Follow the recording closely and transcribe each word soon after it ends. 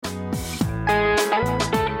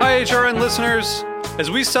HRN listeners.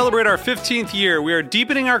 As we celebrate our 15th year, we are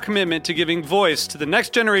deepening our commitment to giving voice to the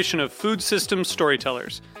next generation of food systems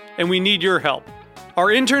storytellers, and we need your help. Our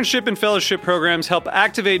internship and fellowship programs help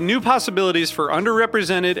activate new possibilities for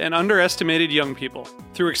underrepresented and underestimated young people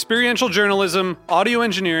through experiential journalism, audio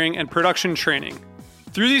engineering, and production training.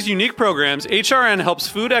 Through these unique programs, HRN helps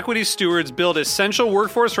food equity stewards build essential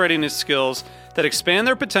workforce readiness skills that expand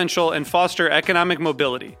their potential and foster economic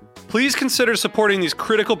mobility. Please consider supporting these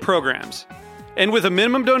critical programs. And with a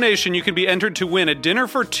minimum donation, you can be entered to win a dinner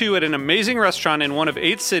for two at an amazing restaurant in one of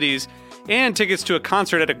 8 cities and tickets to a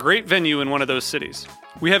concert at a great venue in one of those cities.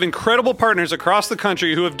 We have incredible partners across the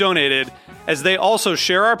country who have donated, as they also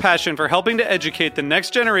share our passion for helping to educate the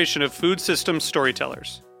next generation of food systems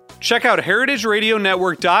storytellers. Check out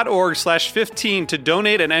heritageradionetwork.org/15 to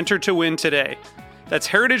donate and enter to win today. That's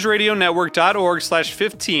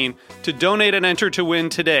heritageradionetwork.org/15 to donate and enter to win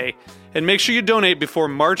today. And make sure you donate before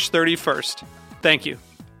March 31st. Thank you.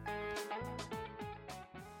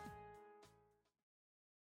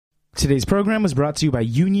 Today's program was brought to you by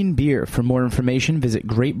Union Beer. For more information, visit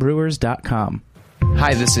greatbrewers.com.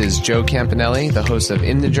 Hi, this is Joe Campanelli, the host of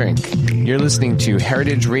In the Drink. You're listening to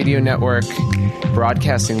Heritage Radio Network,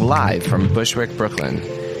 broadcasting live from Bushwick, Brooklyn.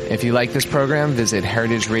 If you like this program, visit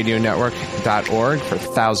heritageradionetwork.org for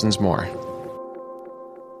thousands more.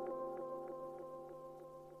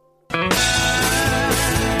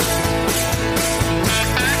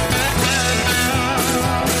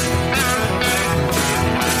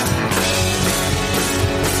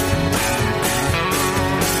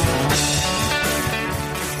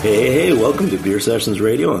 Hey, welcome to Beer Sessions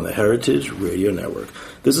Radio on the Heritage Radio Network.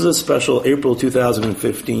 This is a special April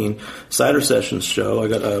 2015 Cider Sessions show. I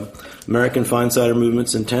got American Fine Cider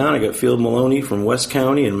Movements in town. I got Field Maloney from West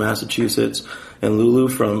County in Massachusetts and Lulu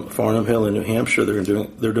from Farnham Hill in New Hampshire.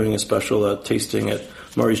 They're doing a special tasting at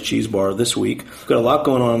Murray's Cheese Bar this week. We've got a lot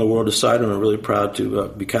going on in the world of cider, and we're really proud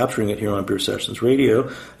to be capturing it here on Beer Sessions Radio.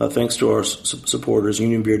 Thanks to our supporters,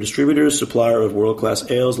 Union Beer Distributors, supplier of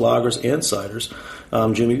world-class ales, lagers, and ciders.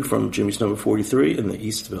 Jimmy from Jimmy's Number 43 in the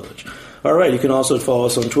East Village. All right, you can also follow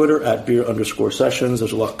us on Twitter at beer_sessions.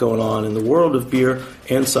 There's a lot going on in the world of beer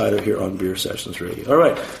and cider here on Beer Sessions Radio. All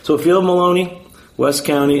right, so Field Maloney, West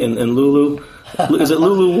County, and Lulu. Is it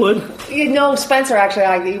Lulu Wood? No, Spencer,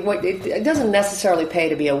 actually, it doesn't necessarily pay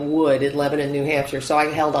to be a Wood in Lebanon, New Hampshire, so I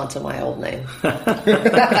held on to my old name.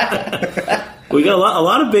 We got a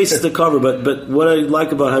lot of bases to cover, but what I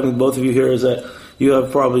like about having both of you here is that you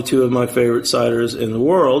have probably 2 of my favorite ciders in the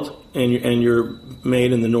world, and you're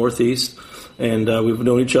made in the Northeast. And we've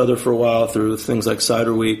known each other for a while through things like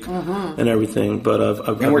Cider Week and everything.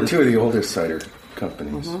 But we're 2 of the oldest cider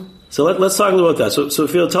companies. Mm-hmm. So let's talk a little about that. So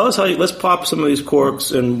Phil, tell us let's pop some of these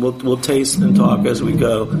corks, and we'll taste and talk as we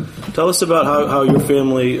go. Tell us about how your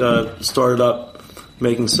family started up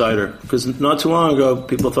making cider, because not too long ago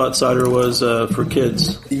people thought cider was for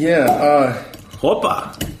kids. Yeah.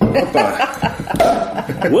 Hoppa. Hoppa.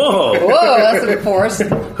 Whoa. Whoa, that's a force.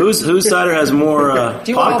 Whose cider has more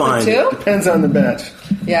Do you pop want behind it too? Depends on the batch.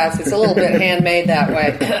 Yes, it's a little bit handmade that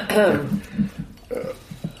way.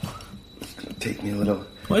 Take me a little.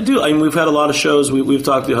 Well, I do. I mean, we've had a lot of shows. We've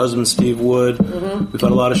talked to your husband, Steve Wood. Mm-hmm. We've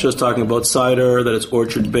had a lot of shows talking about cider, that it's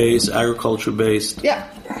orchard-based, agriculture-based. Yeah.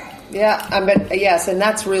 But yes, and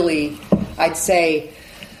that's really, I'd say,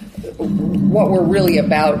 what we're really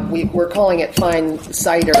about. We're calling it fine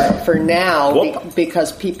cider for now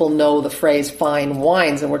because people know the phrase fine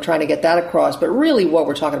wines, and we're trying to get that across. But really what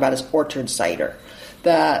we're talking about is orchard cider.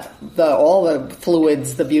 All the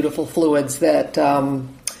fluids, the beautiful fluids that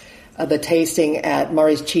the tasting at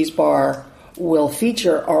Murray's Cheese Bar will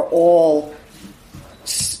feature are all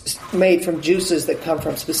made from juices that come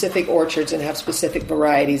from specific orchards and have specific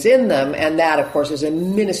varieties in them. And that, of course, is a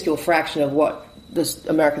minuscule fraction of what this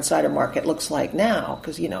American cider market looks like now,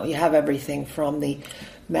 because, you have everything from the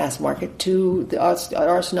mass market to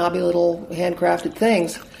our snobby little handcrafted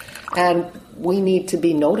things. And we need to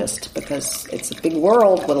be noticed because it's a big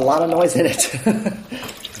world with a lot of noise in it.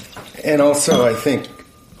 And also, I think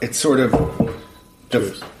it's sort of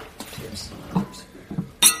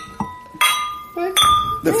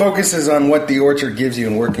the focus is on what the orchard gives you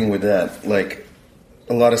and working with that. Like,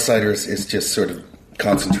 a lot of ciders is just sort of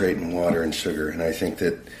concentrate in water and sugar, and I think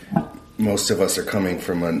that most of us are coming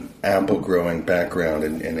from an apple growing background,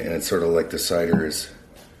 and it's sort of like the cider is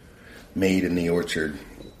made in the orchard,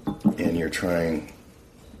 and you're trying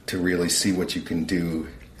to really see what you can do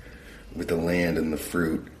with the land and the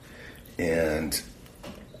fruit, and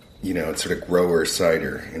it's sort of grower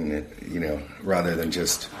cider, and it, rather than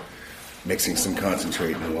just mixing some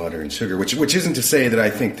concentrate in water and sugar, which isn't to say that I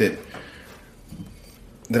think that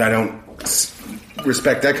that I don't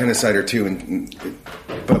respect that kind of cider too.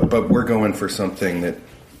 But we're going for something that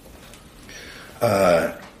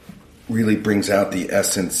really brings out the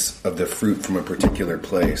essence of the fruit from a particular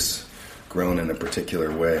place, grown in a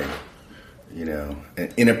particular way,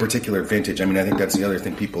 in a particular vintage. I mean, I think that's the other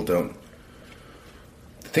thing people don't.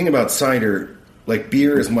 The thing about cider, like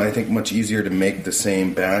beer, is I think much easier to make the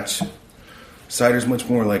same batch. Cider is much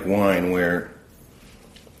more like wine, where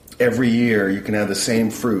every year you can have the same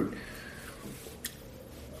fruit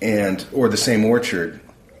or the same orchard,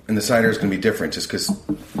 and the cider is going to be different just because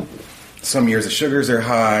some years the sugars are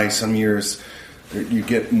high, some years you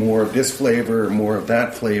get more of this flavor or more of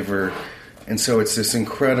that flavor, and so it's this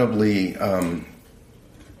incredibly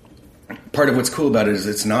part of what's cool about it is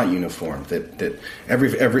it's not uniform. That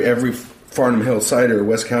every Farnham Hill cider or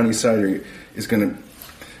West County cider is going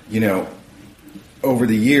to, over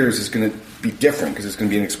the years is going to be different because it's going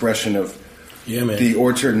to be an expression of the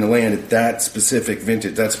orchard and the land at that specific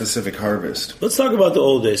vintage, that specific harvest. Let's talk about the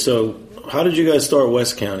old days. So, how did you guys start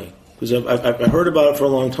West County? Because I've heard about it for a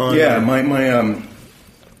long time. Yeah, my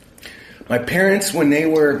parents, when they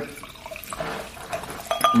were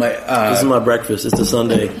this is my breakfast. It's a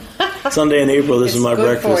Sunday in April. This is my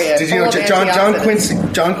breakfast. Did you know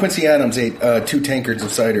John Quincy Adams ate 2 tankards of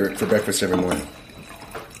cider for breakfast every morning,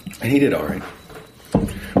 and he did all right.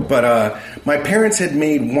 But my parents had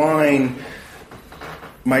made wine.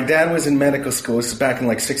 My dad was in medical school. This is back in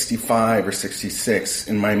like 65 or 66,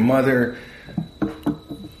 and my mother.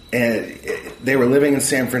 And they were living in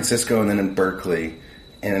San Francisco and then in Berkeley.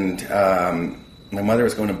 And my mother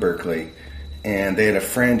was going to Berkeley. And they had a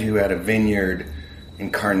friend who had a vineyard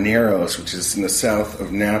in Carneros, which is in the south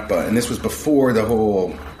of Napa. And this was before the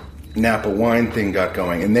whole Napa wine thing got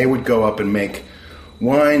going. And they would go up and make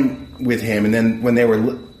wine with him. And then when they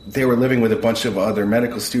were living with a bunch of other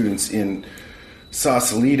medical students in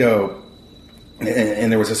Sausalito,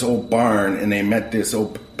 and there was this old barn, and they met this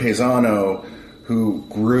old paisano who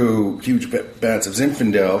grew huge vats of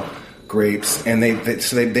Zinfandel grapes, and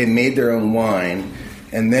they made their own wine.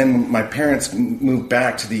 And then my parents moved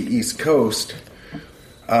back to the East Coast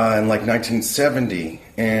in like 1970,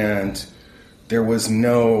 and there was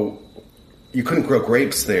you couldn't grow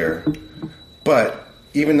grapes there. But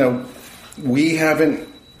even though we haven't,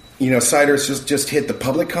 cider's just hit the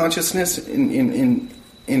public consciousness in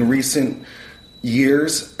recent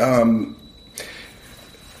years.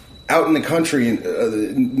 Out in the country,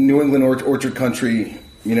 New England orchard country,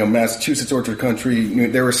 Massachusetts orchard country,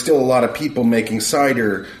 there were still a lot of people making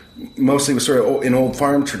cider. Mostly it was sort of an old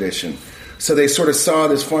farm tradition. So they sort of saw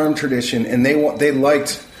this farm tradition, and they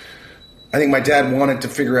liked. I think my dad wanted to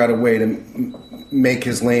figure out a way to make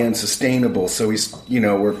his land sustainable. So he's,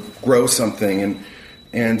 or grow something,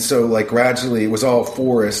 and so like gradually it was all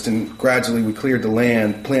forest, and gradually we cleared the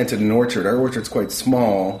land, planted an orchard. Our orchard's quite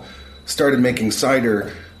small. Started making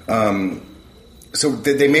cider. So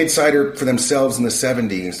they made cider for themselves in the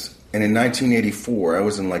 70s, and in 1984, I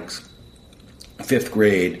was in like 5th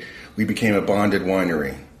grade, we became a bonded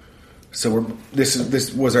winery. So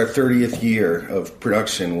this was our 30th year of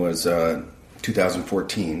production, was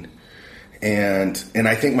 2014, and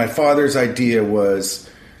I think my father's idea was,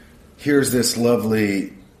 here's this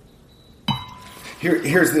lovely,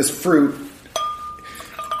 here's this fruit,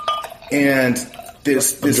 and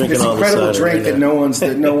this incredible drink that no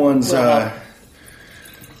one's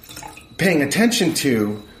paying attention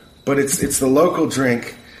to, but it's the local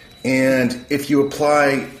drink, and if you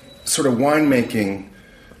apply sort of winemaking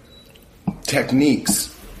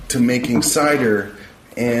techniques to making cider,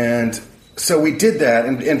 and so we did that,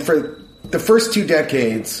 and for the first 2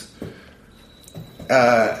 decades,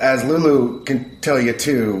 as Lulu can tell you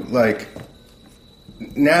too, like,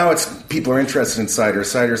 now people are interested in cider.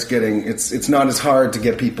 Cider's it's not as hard to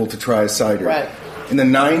get people to try cider. Right. In the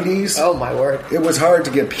 90s, oh my word, it was hard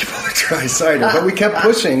to get people to try cider, but we kept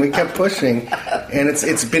pushing, and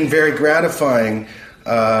it's been very gratifying.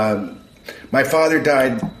 My father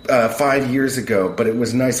died 5 years ago, but it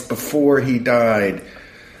was nice before he died.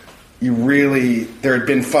 There had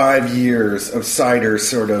been 5 years of cider,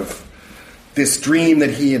 sort of this dream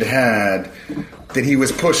that he had that he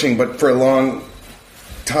was pushing, but for a long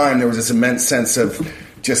time there was this immense sense of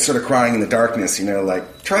just sort of crying in the darkness,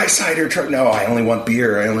 like, try cider, no, I only want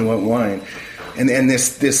beer, I only want wine. And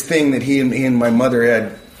this thing that he and my mother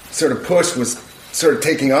had sort of pushed was sort of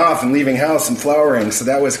taking off and leaving house and flowering, so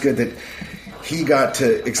that was good that he got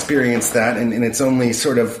to experience that, and it's only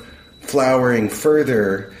sort of flowering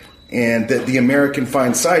further. And the American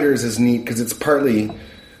Fine Ciders is neat because it's partly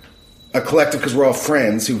a collective, because we're all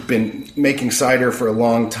friends who've been making cider for a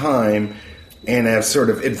long time, and have sort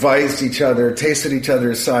of advised each other, tasted each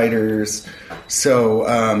other's ciders. So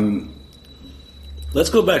let's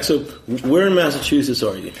go back. So where in Massachusetts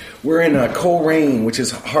are you? We're in Coleraine, which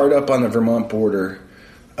is hard up on the Vermont border.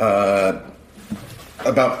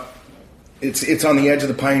 It's on the edge of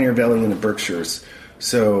the Pioneer Valley in the Berkshires.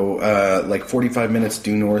 So like 45 minutes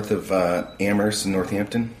due north of Amherst and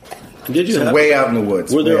Northampton. Did you way out in the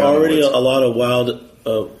woods? Were there already a lot of wild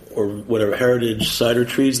or whatever heritage cider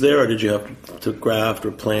trees there, or did you have to graft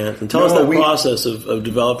or plant? And tell us that process of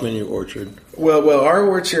developing your orchard. Well, our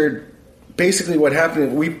orchard, basically what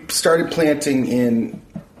happened, we started planting in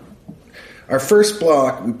our first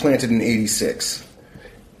block. We planted in '86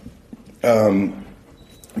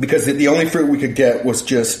 because the only fruit we could get was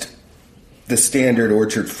just the standard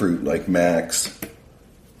orchard fruit like Max,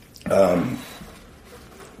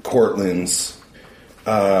 Cortland's,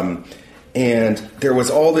 and there was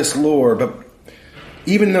all this lore, but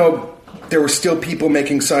even though there were still people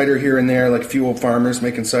making cider here and there, like a few old farmers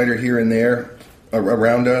making cider here and there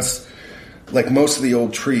around us, like most of the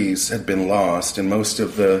old trees had been lost, and most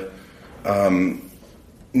of the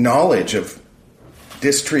knowledge of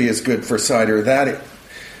this tree is good for cider,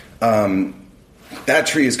 that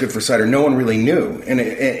tree is good for cider, no one really knew.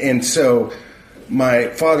 And so my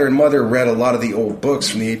father and mother read a lot of the old books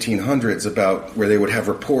from the 1800s about where they would have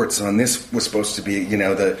reports on this was supposed to be,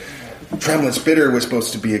 the Tremless Bitter was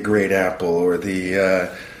supposed to be a great apple, or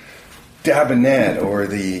the Dabinet, or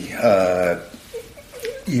the,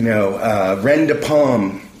 Reine de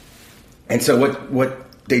Pomme. And so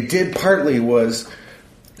what they did partly was,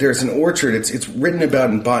 there's an orchard. It's written about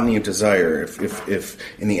in Botany of Desire, if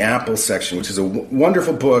in the apple section, which is a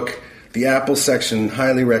wonderful book. The apple section,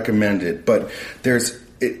 highly recommended. But there's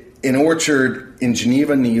an orchard in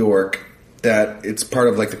Geneva, New York, that it's part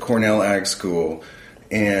of like the Cornell Ag School,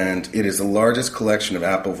 and it is the largest collection of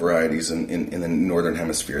apple varieties in the Northern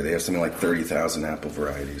Hemisphere. They have something like 30,000 apple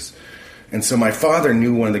varieties. And so my father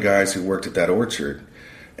knew one of the guys who worked at that orchard.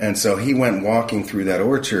 And so he went walking through that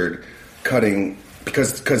orchard, cutting,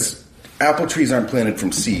 because apple trees aren't planted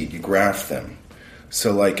from seed, you graft them.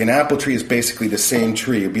 So like an apple tree is basically the same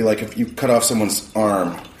tree. It'd be like if you cut off someone's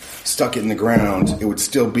arm, stuck it in the ground, it would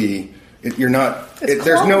still be, there's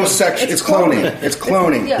no section, it's cloning. It's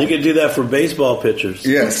cloning. Yeah. You could do that for baseball pitchers.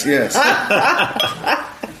 Yes.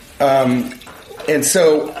 And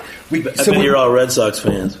so I bet you're all Red Sox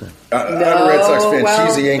fans. I'm a Red Sox fan.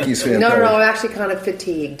 She's a Yankees fan. No, I'm actually kind of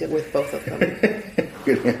fatigued with both of them.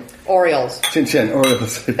 Good. Orioles. Chin,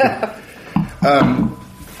 Orioles.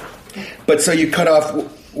 But so you cut off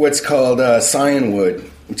what's called cyanwood,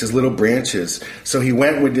 which is little branches. So he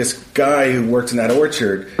went with this guy who worked in that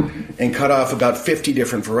orchard and cut off about 50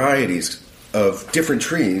 different varieties of different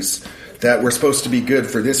trees that were supposed to be good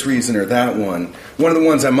for this reason or that one. One of the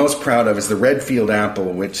ones I'm most proud of is the Redfield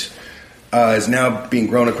apple, which is now being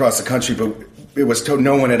grown across the country, but it was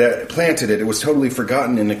no one had planted it. It was totally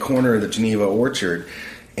forgotten in the corner of the Geneva orchard.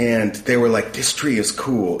 And they were like, this tree is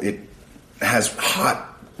cool. It has hot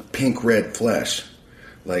pink-red flesh.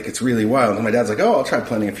 Like, it's really wild. And my dad's like, I'll try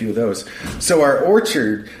planting a few of those. So our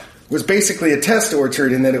orchard was basically a test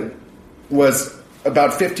orchard in that it was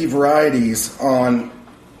about 50 varieties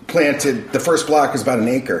planted. The first block was about an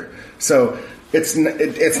acre. So it's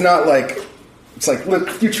not like, it's like, look,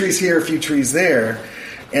 a few trees here, a few trees there.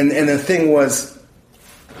 And the thing was,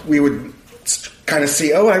 we would kind of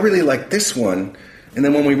see, I really like this one. And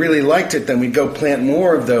then when we really liked it, then we'd go plant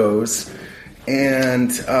more of those.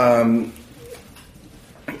 And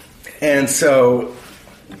so,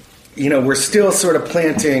 we're still sort of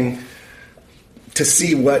planting to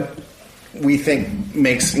see what we think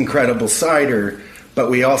makes incredible cider, but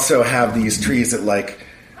we also have these trees that, like,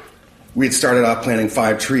 we'd started off planting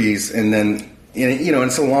 5 trees, and then,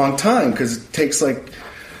 it's a long time because it takes like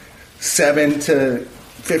 7 to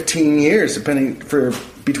 15 years,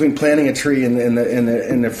 between planting a tree and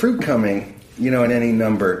the fruit coming, in any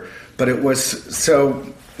number. But it was, so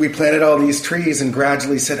we planted all these trees and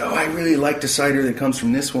gradually said, I really like the cider that comes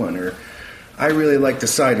from this one, or I really like the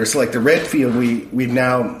cider. So like the Redfield, we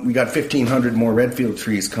got 1,500 more Redfield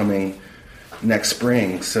trees coming next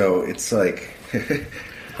spring. So it's like...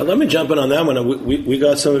 Let me jump in on that one. We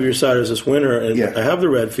got some of your ciders this winter, and yeah. I have the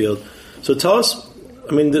Redfield. So tell us,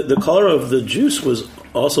 the color of the juice was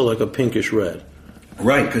also like a pinkish red.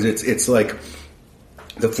 Right, because it's like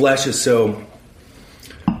the flesh is so...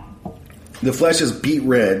 The flesh is beet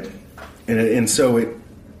red, and so it,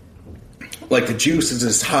 like the juice is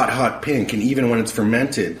this hot pink, and even when it's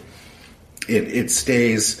fermented, it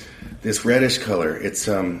stays this reddish color. It's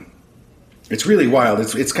It's really wild.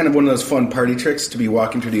 It's kind of one of those fun party tricks to be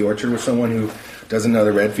walking through the orchard with someone who doesn't know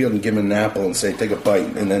the Redfield and give them an apple and say, take a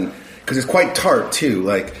bite. And then, because it's quite tart too.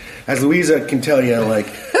 Like, as Louisa can tell you, like,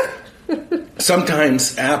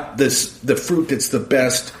 sometimes the fruit that's the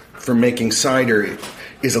best for making cider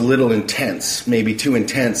is a little intense, maybe too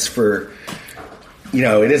intense for,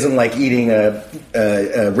 it isn't like eating a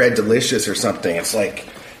Red Delicious or something. It's like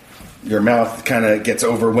your mouth kind of gets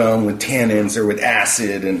overwhelmed with tannins or with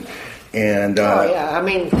acid and I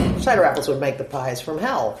mean, cider apples would make the pies from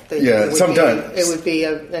hell. Sometimes it would be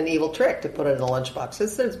an evil trick to put it in a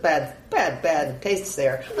lunchbox. There's bad tastes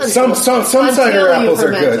there. Some cider apples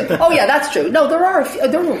are good. Oh yeah, that's true. No, there are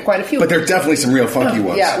quite a few, but there are definitely some real funky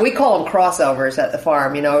ones. Yeah, we call them crossovers at the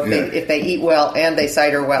farm. If they eat well and they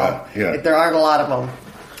cider well, there aren't a lot of them.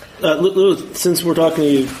 Lou, since we're talking to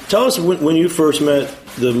you, tell us when you first met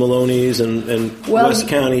the Maloney's and West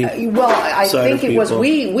County. I think it was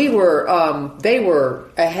we were they were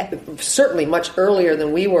certainly much earlier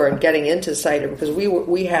than we were in getting into cider, because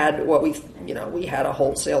we had a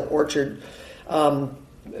wholesale orchard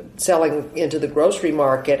selling into the grocery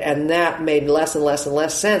market, and that made less and less and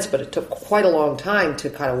less sense. But it took quite a long time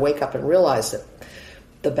to kind of wake up and realize that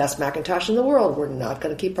the best Macintosh in the world, we're not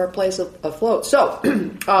going to keep our place afloat. So,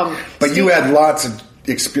 but you had lots of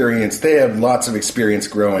experience. They had lots of experience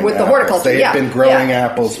growing with apples. The horticulture. They had been growing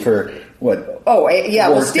apples for what? Oh, yeah.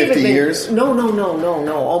 Well, Steve 50 years? No.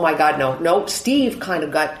 Oh my God, no. Steve kind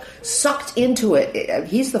of got sucked into it.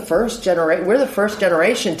 He's the first generation. We're the first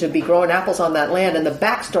generation to be growing apples on that land, and the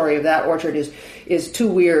backstory of that orchard is too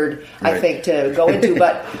weird, right, I think, to go into.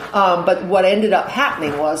 But what ended up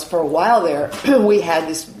happening was, for a while there, we had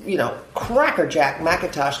this, crackerjack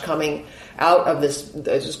Macintosh coming out of this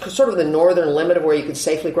sort of the northern limit of where you could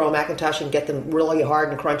safely grow Macintosh and get them really hard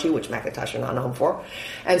and crunchy, which Macintosh are not known for.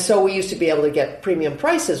 And so we used to be able to get premium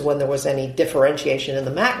prices when there was any differentiation in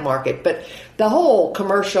the Mac market. But the whole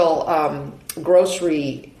commercial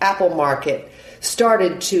grocery apple market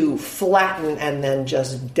started to flatten and then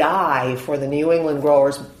just die for the New England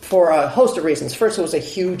growers for a host of reasons. First, it was a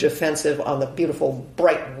huge offensive on the beautiful,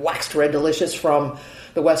 bright, waxed Red Delicious from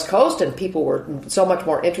the West Coast, and people were so much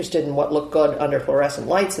more interested in what looked good under fluorescent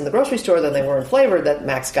lights in the grocery store than they were in flavor that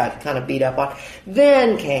Max got kind of beat up on.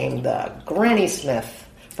 Then came the Granny Smith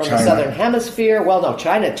from China. The Southern Hemisphere. Well, no,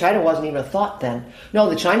 China wasn't even a thought then. No,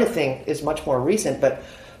 the China thing is much more recent, but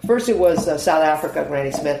first it was South Africa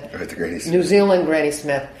Granny Smith, right, the Granny Smith, New Zealand Granny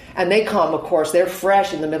Smith, and they come, of course, they're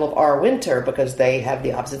fresh in the middle of our winter because they have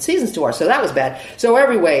the opposite seasons to ours, so that was bad. So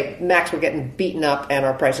every way, Macs were getting beaten up and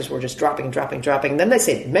our prices were just dropping. And then they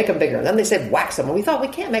said, make them bigger. And then they said, wax them. And we thought, we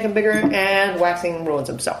can't make them bigger, and waxing ruins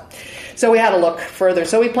them. So we had to look further.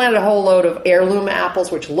 So we planted a whole load of heirloom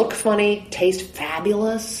apples, which look funny, taste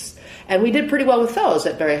fabulous. And we did pretty well with those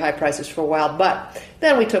at very high prices for a while. But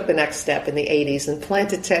then we took the next step in the 80s and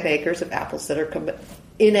planted 10 acres of apples that are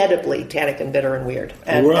inedibly tannic and bitter and weird.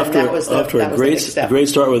 And, we're after a great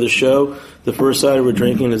start with the show. The first cider we're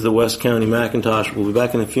drinking is the West County Macintosh. We'll be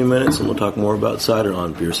back in a few minutes, and we'll talk more about cider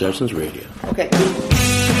on Beer Sessions Radio. Okay.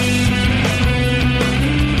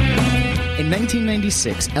 In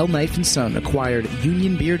 1996, El Knife & Son acquired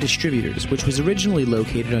Union Beer Distributors, which was originally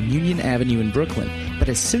located on Union Avenue in Brooklyn, but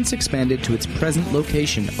has since expanded to its present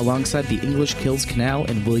location alongside the English Kills Canal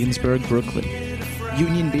in Williamsburg, Brooklyn.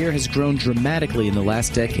 Union Beer has grown dramatically in the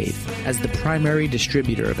last decade as the primary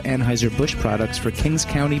distributor of Anheuser-Busch products for Kings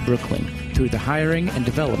County, Brooklyn, through the hiring and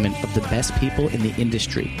development of the best people in the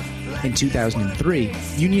industry. In 2003,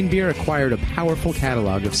 Union Beer acquired a powerful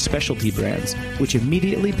catalog of specialty brands, which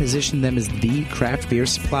immediately positioned them as the craft beer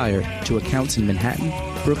supplier to accounts in Manhattan,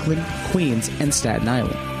 Brooklyn, Queens, and Staten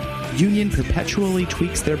Island. Union perpetually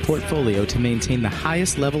tweaks their portfolio to maintain the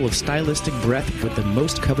highest level of stylistic breadth with the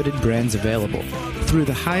most coveted brands available. Through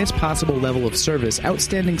the highest possible level of service,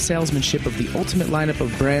 outstanding salesmanship of the ultimate lineup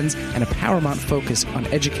of brands, and a paramount focus on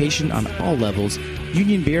education on all levels,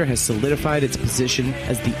 Union Beer has solidified its position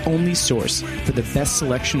as the only source for the best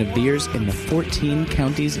selection of beers in the 14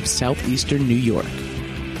 counties of southeastern New York.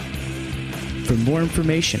 For more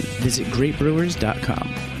information, visit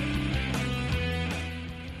greatbrewers.com.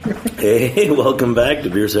 Hey, welcome back to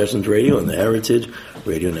Beer Sessions Radio on the Heritage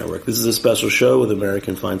Radio Network. This is a special show with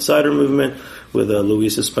American Fine Cider Movement with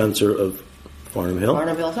Louisa Spencer of Farnham Hill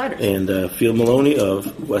Ciders, and Field Maloney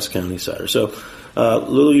of West County Cider. So,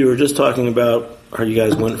 Lulu, you were just talking about how you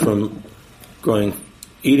guys went from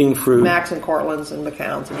eating fruit, Max and Cortland's and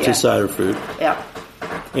McCown's, to cider fruit. Yeah.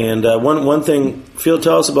 And one thing, Field,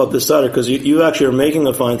 tell us about this cider, because you actually are making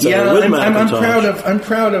a fine cider with Macintosh. I'm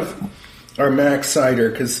proud of our Mac cider,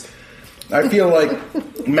 because I feel like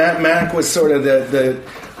Mac was sort of the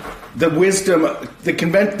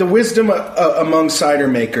the wisdom among cider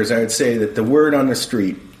makers, I would say that the word on the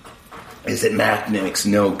street is that Mac makes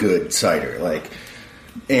no good cider.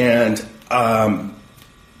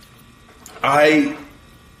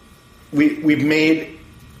 We've made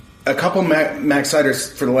a couple Mac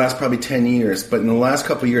ciders for the last probably 10 years, but in the last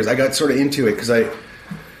couple of years, I got sort of into it because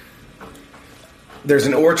there's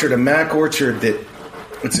an orchard, a Mac orchard that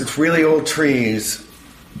it's really old trees,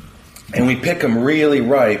 and we pick them really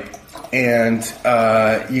ripe, and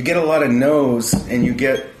you get a lot of nose, and you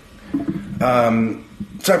get. So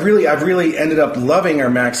I've really ended up loving our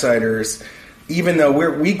Mac ciders, even though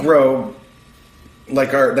we grow.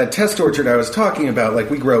 Like that test orchard I was talking about, like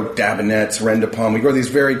we grow Dabinets, Rendipalm, we grow these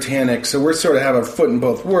very tannic, so we're sort of have a foot in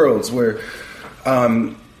both worlds. I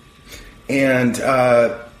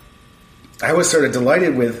was sort of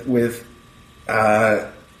delighted with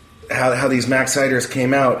how these Mac ciders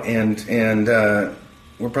came out, and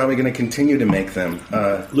we're probably going to continue to make them.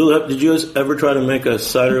 Lulu, did you guys ever try to make a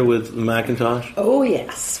cider with Macintosh? Oh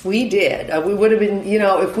yes, we did. We would have been,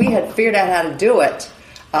 if we had figured out how to do it.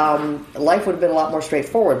 Life would have been a lot more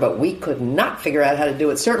straightforward, but we could not figure out how to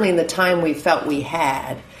do it. Certainly in the time we felt we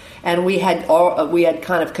had, and we had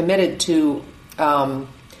kind of committed to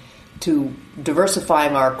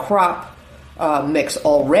diversifying our crop mix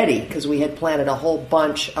already, because we had planted a whole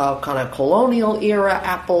bunch of kind of colonial era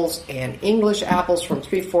apples and English apples from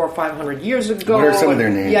 300, 400, 500 years ago. What are some of their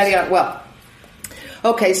names? Yeah. Well,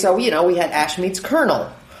 okay, so we had Ashmead's Kernel,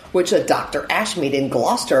 which a Dr. Ashmead in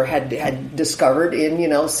Gloucester had discovered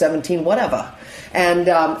in 17 whatever, and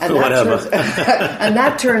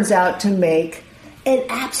that turns out to make an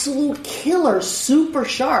absolute killer, super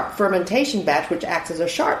sharp fermentation batch, which acts as a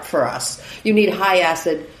sharp for us. You need high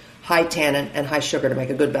acid, high tannin, and high sugar to make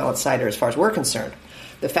a good balanced cider, as far as we're concerned.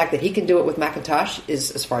 The fact that he can do it with Macintosh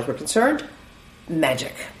is, as far as we're concerned,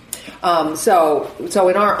 magic. So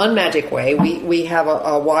in our unmagic way, we have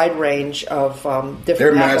a wide range of different.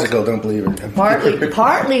 They're apples. magical. Don't believe it.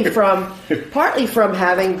 partly from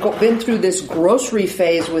having been through this grocery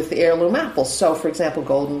phase with the heirloom apples. So, for example,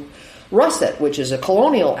 Golden Russet, which is a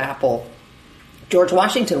colonial apple. George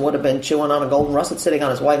Washington would have been chewing on a golden russet sitting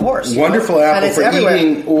on his white horse. Wonderful apple for everywhere.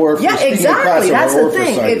 Eating or for exactly. That's the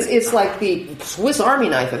thing. Cider. It's like the Swiss Army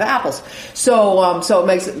knife of apples. So it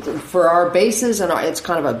makes it for our bases, and it's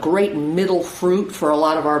kind of a great middle fruit for a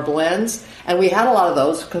lot of our blends. And we had a lot of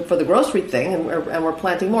those for the grocery thing, and we're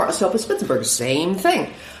planting more. Asopa Spitzenberg, same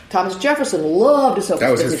thing. Thomas Jefferson loved Asopa Spitzenberg.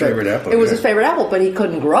 That was his favorite apple. It was his favorite apple, but he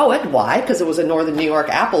couldn't grow it. Why? Because it was a northern New York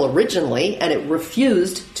apple originally, and it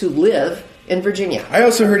refused to live in Virginia. I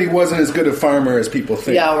also heard he wasn't as good a farmer as people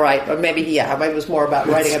think. Yeah, right. Or maybe it was more about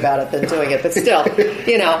writing about it than doing it. But still,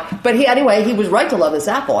 But he was right to love this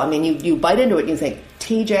apple. I mean, you bite into it and you think,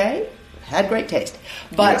 TJ had great taste.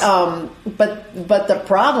 But yes. But the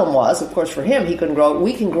problem was, of course, for him, he couldn't grow it.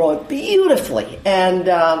 We can grow it beautifully, and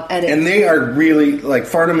they are really like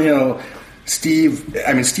Farnham Hill. Steve's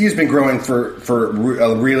been growing for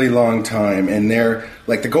a really long time, and they're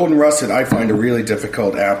like the Golden Russet. I find a really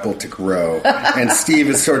difficult apple to grow, and Steve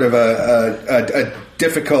is sort of a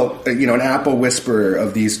difficult, an apple whisperer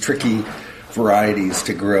of these tricky varieties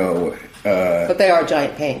to grow. But they are a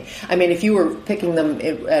giant pain. I mean, if you were picking them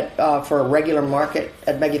for a regular market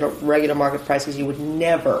at regular market prices, you would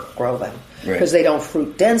never grow them because they don't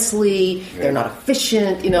fruit densely. Right. They're not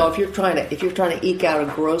efficient. If you're trying to eke out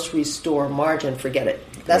a grocery store margin, forget it.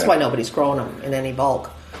 That's why nobody's growing them in any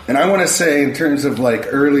bulk. And I want to say, in terms of like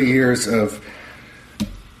early years of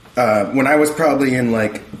when I was probably in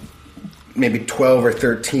like maybe 12 or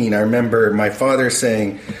 13, I remember my father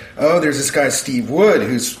saying, "Oh, there's this guy Steve Wood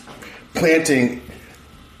who's planting."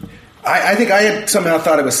 I think I had somehow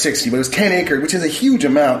thought it was 60, but it was 10 acres, which is a huge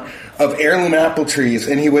amount of heirloom apple trees.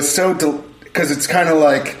 And he was so because it's kind of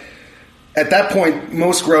like at that point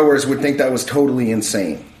most growers would think that was totally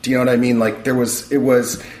insane. Do you know what I mean? Like it was,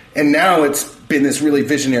 and now it's been this really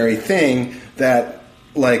visionary thing that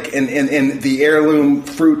like and the heirloom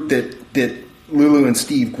fruit that Lulu and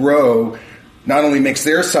Steve grow not only makes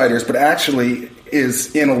their ciders, but actually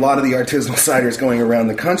is in a lot of the artisanal ciders going around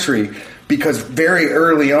the country, because very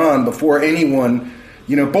early on, before anyone,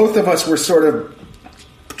 both of us were sort of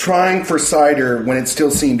trying for cider when it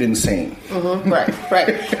still seemed insane. Mm-hmm. Right.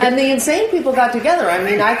 And the insane people got together. I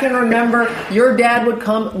mean, I can remember your dad would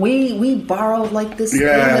come. We borrowed like this thing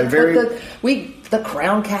the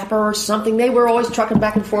crown capper or something. They were always trucking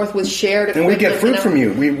back and forth with shared equipment. And we get fruit from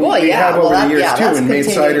you. We have over the years too, and made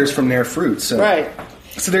ciders from their fruit. So. Right.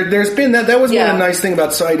 So there's been that. That was one nice thing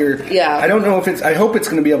about cider. Yeah. I don't know if I hope it's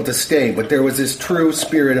going to be able to stay, but there was this true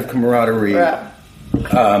spirit of camaraderie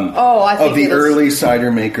of the early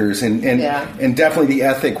cider makers, and definitely the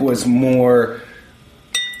ethic was more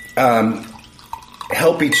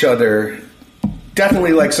help each other.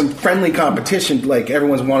 Definitely like some friendly competition, like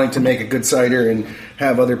everyone's wanting to make a good cider and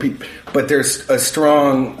have other people, but there's a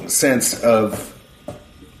strong sense of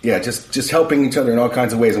just helping each other in all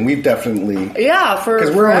kinds of ways, and we've definitely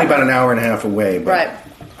because we're only about an hour and a half away, but. Right?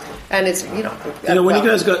 And it's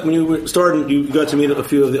when you were starting, you got to meet a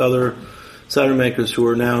few of the other cider makers who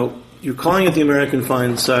are now. You're calling it the American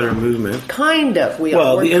Fine Cider Movement. Kind of.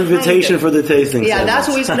 We're the invitation for the tasting. Yeah, that's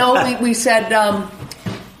what we said.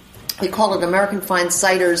 We call it American Fine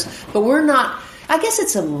Ciders, but we're not. I guess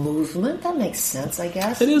it's a movement. That makes sense, I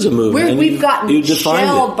guess. It is a movement. We've gotten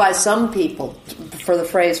shelled by some people for the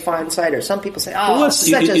phrase fine cider. Some people say,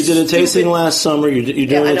 you did a tasting last summer. You're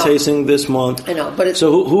doing a tasting this month. I know, but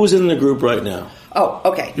so who's in the group right now? Oh,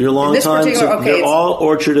 okay. You're a long time. They're all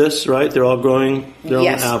orchardists, right? They're all growing their own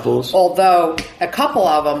apples. Although a couple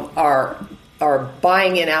of them are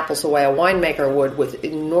buying in apples the way a winemaker would, with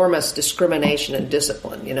enormous discrimination and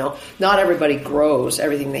discipline. Not everybody grows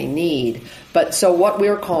everything they need. But so what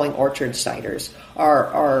we're calling orchard ciders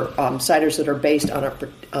are ciders that are based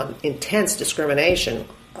on intense discrimination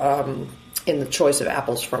in the choice of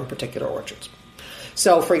apples from particular orchards.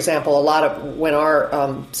 So, for example, when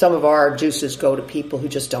some of our juices go to people who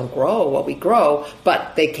just don't grow what we grow,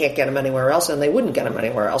 but they can't get them anywhere else, and they wouldn't get them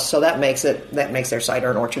anywhere else. So that makes their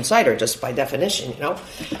cider an orchard cider, just by definition.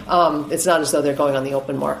 It's not as though they're going on the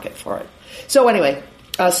open market for it. So anyway,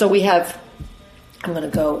 so we have. I'm going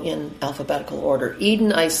to go in alphabetical order.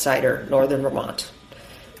 Eden Ice Cider, Northern Vermont.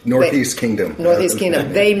 Northeast Kingdom.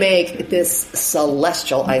 They make this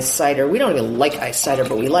celestial ice cider. We don't even like ice cider,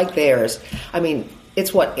 but we like theirs. I mean,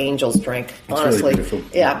 it's what angels drink, honestly. It's really beautiful.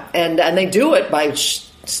 Yeah, and they do it by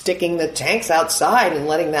sticking the tanks outside and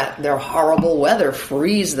letting their horrible weather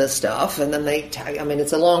freeze the stuff, and then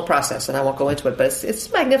it's a long process, and I won't go into it, but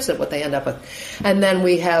it's magnificent what they end up with. And then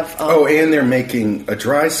we have... and they're making a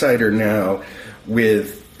dry cider now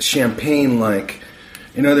with champagne-like...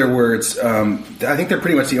 In other words, I think they're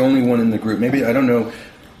pretty much the only one in the group. Maybe, I don't know,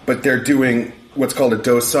 but they're doing what's called a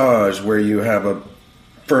dosage, where you have a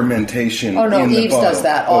fermentation in the bottle. Eves does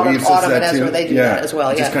that. Autumn and Ezra, they do that as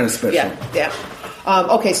well. Just kind of special. Yeah.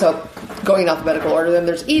 Okay, so going in alphabetical order, then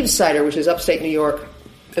there's Eve's Cider, which is upstate New York.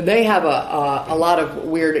 And they have a lot of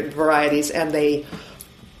weird varieties, and they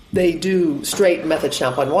do straight method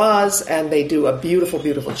champenoise, and they do a beautiful,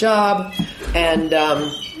 beautiful job. And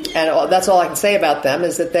that's all I can say about them,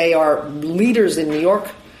 is that they are leaders in New York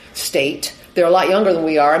State. They're a lot younger than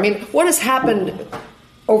we are. I mean, what has happened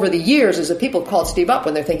over the years is that people called Steve up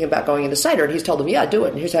when they're thinking about going into cider, and he's told them, yeah, do it,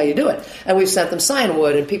 and here's how you do it. And we've sent them cyan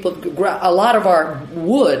wood, and a lot of our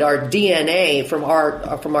wood, our DNA from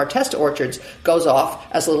our test orchards goes off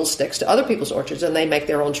as little sticks to other people's orchards, and they make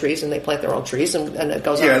their own trees, and they plant their own trees, and it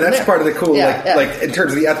goes on. Yeah, that's part of the cool. Like in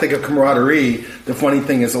terms of the ethic of camaraderie, the funny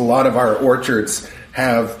thing is a lot of our orchards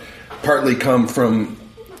have partly come from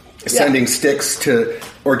sending sticks to,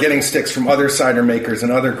 or getting sticks from other cider makers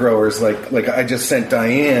and other growers. Like I just sent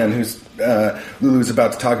Diane, who's Lulu's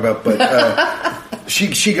about to talk about, but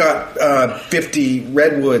she got 50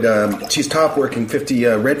 redwood. She's top working 50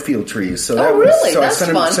 Redfield trees. So I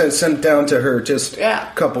sent down to her just a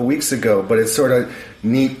couple weeks ago. But it's sort of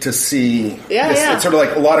neat to see. It's sort of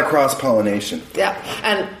like a lot of cross pollination. Yeah,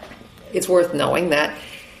 and it's worth knowing that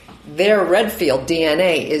their Redfield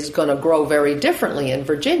DNA is going to grow very differently in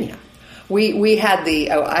Virginia.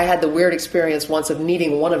 I had the weird experience once of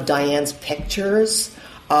needing one of Diane's pictures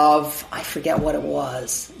of, I forget what it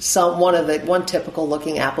was, one typical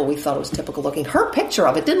looking apple. We thought it was typical looking. Her picture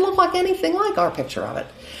of it didn't look like anything like our picture of it.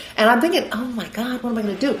 And I'm thinking, oh my God, what am I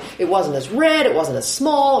going to do? It wasn't as red, it wasn't as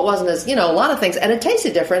small, it wasn't as, a lot of things. And it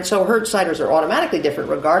tasted different, so her ciders are automatically different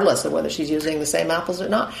regardless of whether she's using the same apples or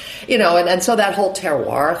not. And so that whole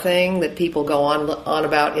terroir thing that people go on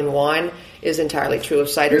about in wine is entirely true of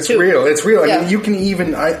cider too. It's real. I mean, you can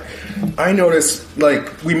even, I noticed,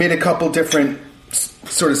 like, we made a couple different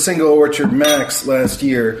sort of single orchard Macs last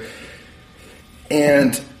year,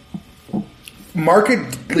 and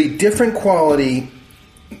markedly different quality.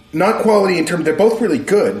 Not quality in terms, they're both really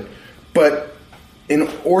good, but an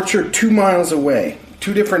orchard 2 miles away,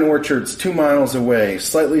 two different orchards 2 miles away,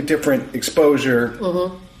 slightly different exposure,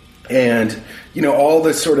 and, all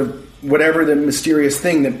this sort of whatever the mysterious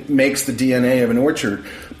thing that makes the DNA of an orchard,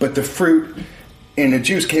 but the fruit and the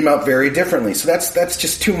juice came out very differently. So that's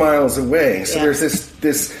just 2 miles away. So there's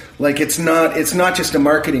this like it's not just a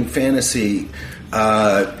marketing fantasy.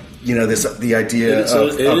 The idea of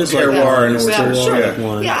terroir and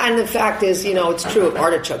orchard. Yeah, and the fact is, it's true of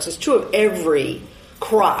artichokes. It's true of every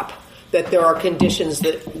crop, that there are conditions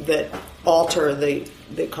that alter the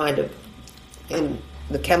kind of in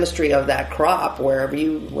the chemistry of that crop wherever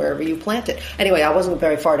you plant it. Anyway, I wasn't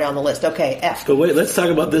very far down the list. Okay, F. But wait, let's talk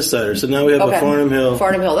about this cider. So now we have a Farnham Hill.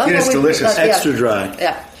 Farnham Hill. That's it's delicious. Extra dry.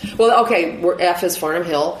 Yeah. Well, okay, F is Farnham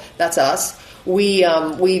Hill. That's us. We've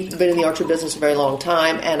been in the orchard business a very long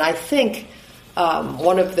time, and I think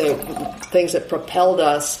one of the things that propelled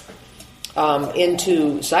us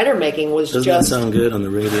into cider making was Doesn't that sound good on the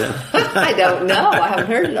radio? I don't know. I haven't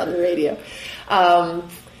heard it on the radio.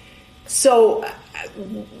 So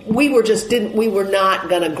we were not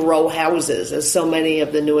going to grow houses, as so many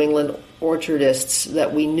of the New England orchardists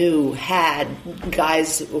that we knew had.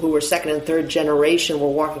 Guys who were second and third generation were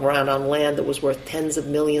walking around on land that was worth tens of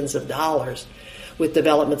millions of dollars with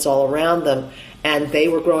developments all around them, and they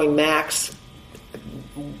were growing Macs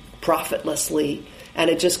profitlessly,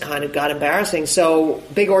 and it just kind of got embarrassing. So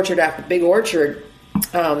big orchard after big orchard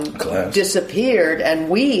disappeared, and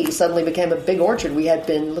we suddenly became a big orchard. We had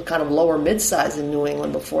been kind of lower mid-size in New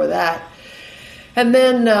England before that. And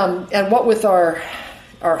then, and what with our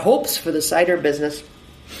hopes for the cider business,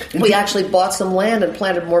 we actually bought some land and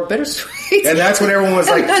planted more bittersweets. And that's when everyone was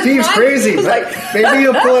like, Steve's crazy. But maybe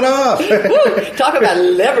he'll pull it off. Talk about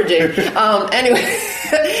leveraging.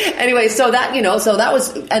 Anyway, so that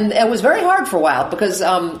was, and it was very hard for a while because,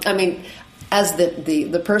 as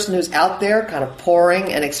the person who's out there kind of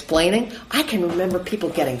pouring and explaining, I can remember people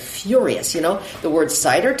getting furious. The word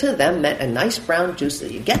cider to them meant a nice brown juice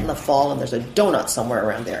that you get in the fall, and there's a donut somewhere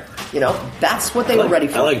around there. That's what they were ready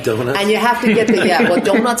for. I like donuts. And you have to get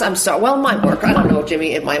donuts, I'm sorry. Well, it might work. I don't know,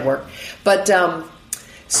 Jimmy. It might work. But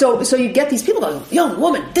so you get these people going, young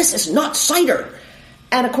woman, this is not cider.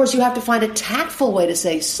 And of course, you have to find a tactful way to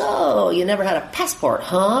say, "So you never had a passport,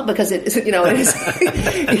 huh?" Because it is, because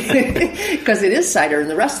it is cider in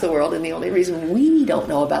the rest of the world, and the only reason we don't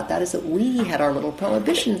know about that is that we had our little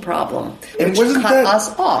prohibition problem, which cut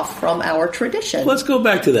us off from our tradition. Let's go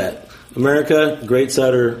back to that. America, great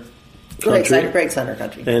cider country. Great cider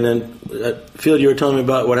country. And then, Field, you were telling me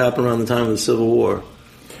about what happened around the time of the Civil War.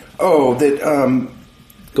 Oh, that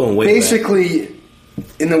going way basically. Back.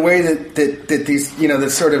 In the way that these,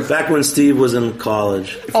 that sort of... Back when Steve was in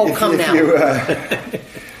college. Oh, come now.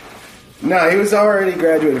 No, he was already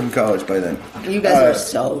graduated from college by then. You guys are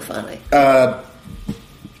so funny.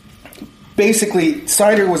 Basically,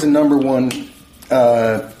 cider was a number one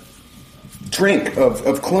drink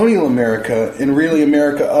of colonial America, and really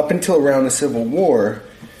America up until around the Civil War,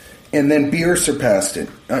 and then beer surpassed it.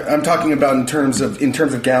 I'm talking about in terms of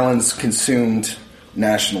gallons consumed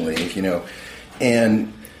nationally,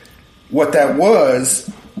 And what that was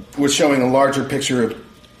showing a larger picture of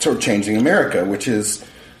sort of changing America, which is,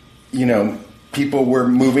 people were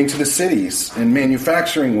moving to the cities and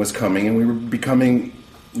manufacturing was coming, and we were becoming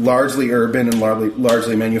largely urban and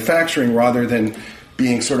largely manufacturing rather than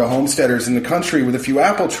being sort of homesteaders in the country with a few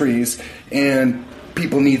apple trees, and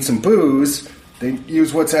people need some booze, they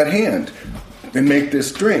use what's at hand and make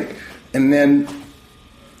this drink. And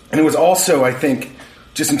it was also, I think,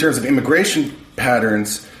 just in terms of immigration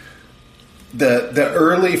patterns, the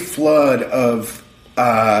early flood of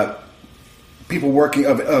people working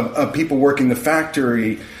the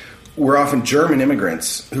factory were often German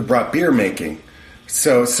immigrants who brought beer making.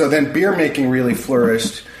 So then beer making really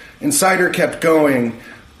flourished, and cider kept going,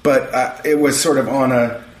 but it was sort of on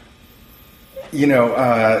a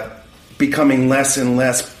becoming less and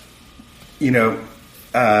less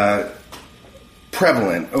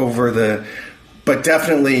prevalent over the. But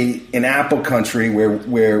definitely in apple country,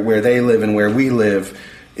 where they live and where we live,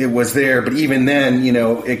 it was there. But even then,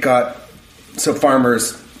 it got so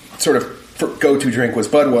farmers' sort of go-to drink was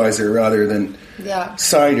Budweiser rather than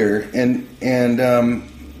cider. And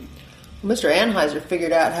Mr. Anheuser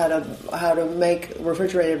figured out how to make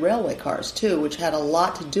refrigerated railway cars too, which had a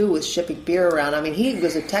lot to do with shipping beer around. I mean, he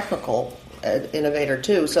was a technical innovator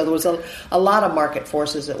too, so there was a lot of market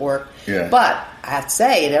forces at work. Yeah. But I have to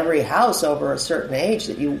say, in every house over a certain age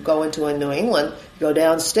that you go into in New England, you go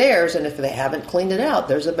downstairs, and if they haven't cleaned it out,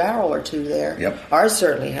 there's a barrel or two there. Yep. Ours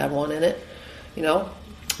certainly had one in it.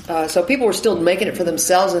 So people were still making it for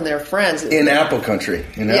themselves and their friends in apple country.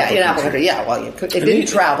 In apple country. Yeah, well, it didn't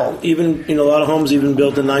travel. Even a lot of homes, even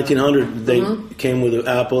built in 1900, they came with an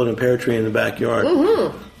apple and a pear tree in the backyard,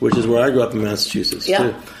 which is where I grew up in Massachusetts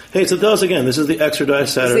too. Hey, so tell us again. This is the extra dry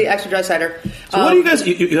cider. This is the extra dry cider. So what do you guys?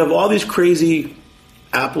 You have all these crazy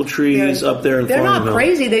apple trees up there in Farnham Hill. They're not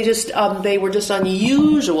crazy. They just they were just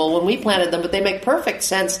unusual when we planted them, but they make perfect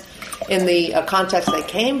sense in the context they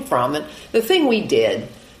came from. And the thing we did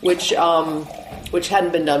which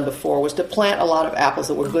hadn't been done before, was to plant a lot of apples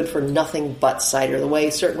that were good for nothing but cider, the way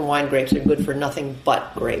certain wine grapes are good for nothing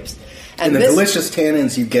but grapes. And the delicious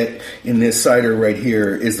tannins you get in this cider right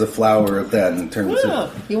here is the flower of that in terms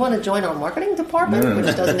of... You want to join our marketing department,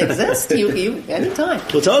 which doesn't exist? You anytime.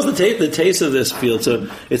 Well, tell us the taste of this field. So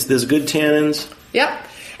there's good tannins. Yep.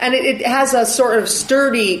 And it has a sort of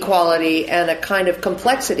sturdy quality and a kind of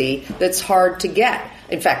complexity that's hard to get.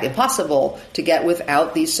 In fact, impossible to get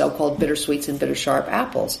without these so-called bitter sweets and bitter sharp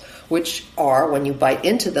apples, which are, when you bite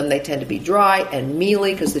into them, they tend to be dry and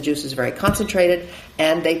mealy because the juice is very concentrated,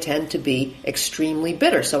 and they tend to be extremely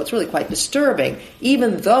bitter. So it's really quite disturbing,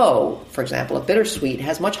 even though, for example, a bittersweet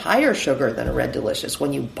has much higher sugar than a red delicious.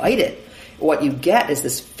 When you bite it, what you get is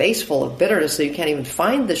this face full of bitterness, so you can't even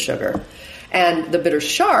find the sugar. And the bitter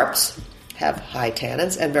sharps have high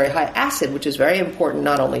tannins and very high acid, which is very important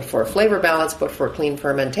not only for flavor balance but for clean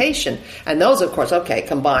fermentation. And those, of course,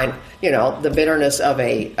 combine the bitterness of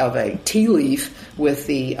a tea leaf with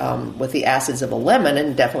the acids of a lemon,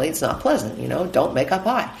 and definitely it's not pleasant. Don't make up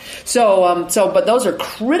pie. But those are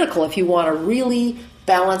critical if you want a really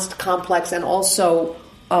balanced, complex, and also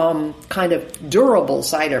kind of durable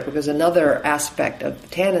cider, because another aspect of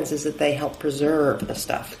tannins is that they help preserve the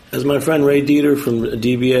stuff. As my friend Ray Dieter from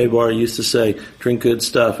DBA Bar used to say, drink good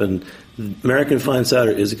stuff, and American Fine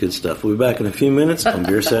Cider is good stuff. We'll be back in a few minutes on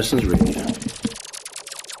Beer Sessions Radio.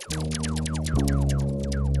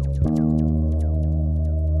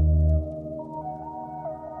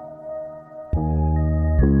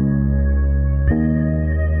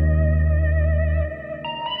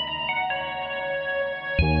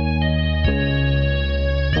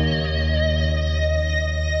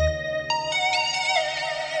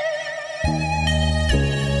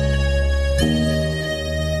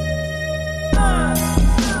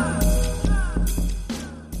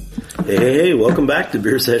 Hey, welcome back to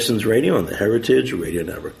Beer Sessions Radio on the Heritage Radio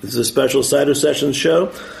Network. This is a special Cider Sessions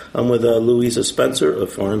show. I'm with Louisa Spencer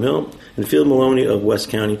of Farnham Hill and Field Maloney of West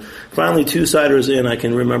County. Finally, 2 ciders in. I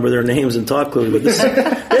can remember their names and talk clearly. But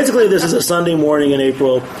this is a Sunday morning in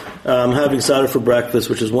April. I'm having cider for breakfast,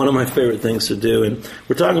 which is one of my favorite things to do. And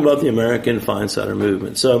we're talking about the American Fine Cider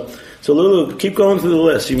movement. So Lulu, keep going through the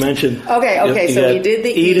list. You mentioned... Okay. So we did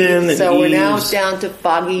the Eden. So we're now down to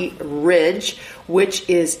Foggy Ridge, which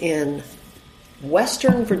is in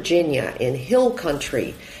Western Virginia, in hill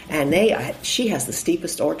country, and she has the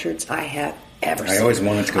steepest orchards I have ever seen. I always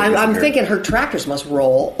wanted to go I'm thinking her tractors must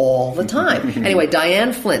roll all the time. Anyway,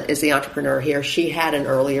 Diane Flint is the entrepreneur here. She had an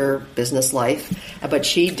earlier business life, but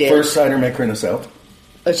she did... First cider maker in the South.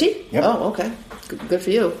 Oh, she? Yep. Oh, okay. Good for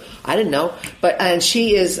you. I didn't know. And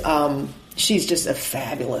she is... she's just a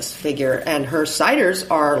fabulous figure, and her ciders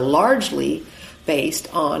are largely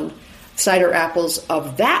based on cider apples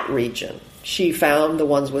of that region. She found the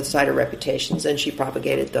ones with cider reputations, and she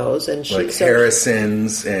propagated those. And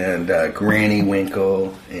Harrison's and Granny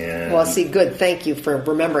Winkle. And well, see, good. Thank you for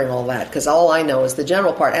remembering all that, because all I know is the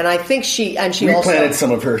general part. And I think we also planted some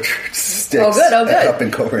of her sticks. Oh, good. Up in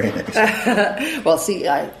Coleraine. Well, see,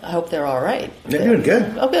 I hope they're all right. They're doing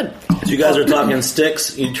good. Oh, good. So you guys are talking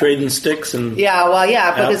sticks. You trading sticks and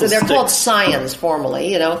because they're called scions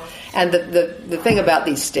formally, And the thing about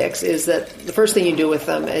these sticks is that the first thing you do with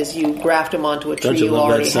them is you graft them onto a tree you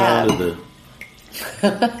already have. Don't you love that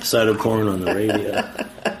sound of the cider corn on the radio?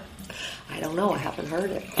 I don't know. I haven't heard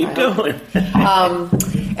it. Keep going.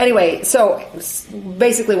 Anyway, so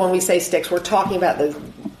basically when we say sticks, we're talking about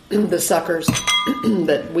the suckers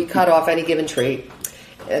that we cut off any given tree.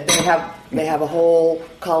 They have a whole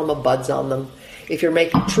column of buds on them. If you're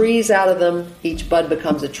making trees out of them, each bud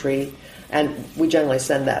becomes a tree. And we generally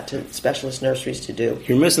send that to specialist nurseries to do.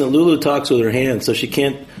 You're missing it. Lulu talks with her hands, so she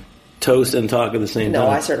can't toast and talk at the same time. No,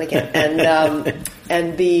 I certainly can't.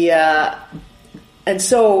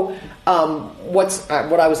 So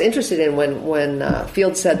what I was interested in when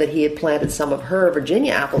Field said that he had planted some of her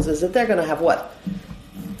Virginia apples is that they're going to have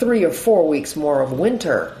 3 or 4 weeks more of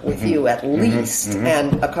winter with you at least,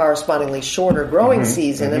 and a correspondingly shorter growing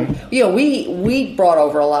season. And we brought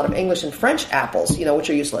over a lot of English and French apples, which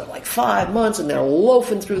are usually like 5 months, and they're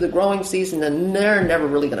loafing through the growing season, and they're never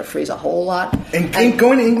really going to freeze a whole lot. And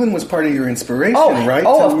going to England was part of your inspiration, right?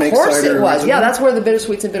 Oh, of course it was. Yeah, that's where the bitter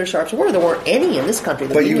sweets and bitter sharps were. There weren't any in this country.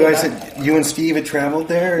 But you guys, you and Steve had traveled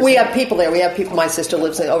there. We have people there. We have people. My sister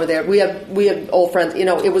lives over there. We have old friends.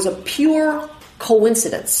 It was a pure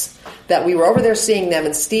coincidence that we were over there seeing them,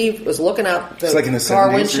 and Steve was looking out the like in the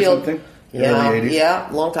car windshield. Or something?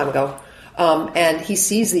 Yeah, a long time ago. And he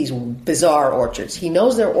sees these bizarre orchards. He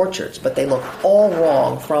knows they're orchards, but they look all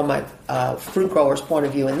wrong from a fruit grower's point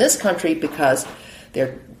of view in this country, because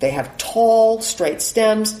They have tall, straight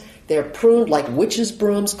stems. They're pruned like witches'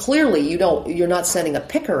 brooms. Clearly, you're not sending a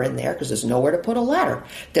picker in there because there's nowhere to put a ladder.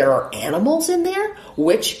 There are animals in there,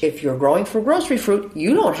 which, if you're growing for grocery fruit,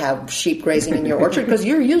 you don't have sheep grazing in your orchard because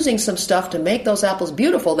you're using some stuff to make those apples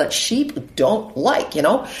beautiful that sheep don't like,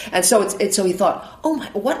 And so so he thought, oh my,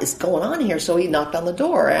 what is going on here? So he knocked on the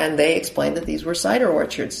door, and they explained that these were cider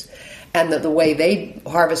orchards. And the way they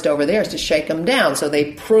harvest over there is to shake them down. So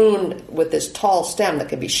they prune with this tall stem that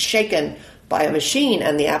can be shaken by a machine,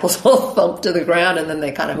 and the apples will thump to the ground, and then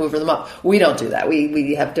they kind of hoover them up. We don't do that.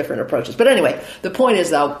 We have different approaches. But anyway, the point is,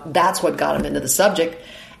 though, that's what got him into the subject.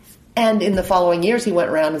 And in the following years, he went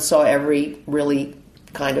around and saw every really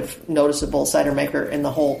kind of noticeable cider maker in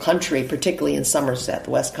the whole country, particularly in Somerset,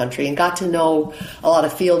 the West Country, and got to know a lot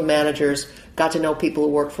of field managers, got to know people who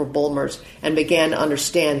worked for Bulmers, and began to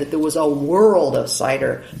understand that there was a world of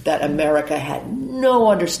cider that America had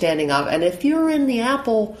no understanding of. And if you're in the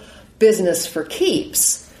apple business for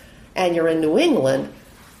keeps and you're in New England,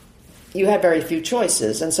 you had very few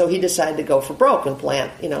choices. And so he decided to go for broke and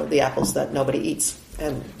plant, the apples that nobody eats.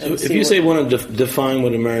 And so if you say want to define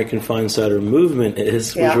what American Fine Cider movement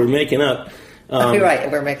is, which we're making up.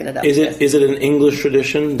 Right, we're making it up. Is it an English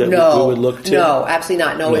tradition that we would look to? No, absolutely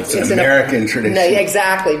not. No, it's an American tradition. No,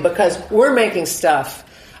 exactly, because we're making stuff.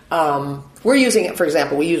 We're using it, for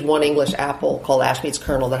example, we use one English apple called Ashmead's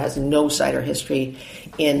Kernel that has no cider history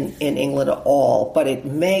in England at all, but it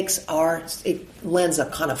lends a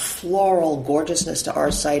kind of floral gorgeousness to our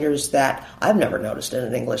ciders that I've never noticed in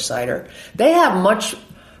an English cider. They have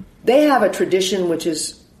a tradition which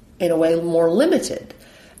is, in a way, more limited.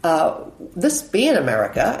 This being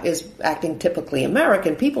America is acting typically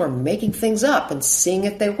American. People are making things up and seeing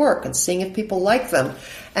if they work and seeing if people like them.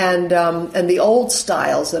 And the old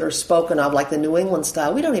styles that are spoken of, like the New England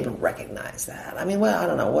style, we don't even recognize that. I mean, I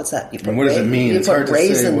don't know. What's that? And what does it mean? You put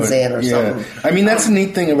raisins in or something. I mean, that's the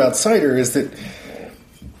neat thing about cider is that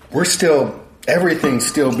everything's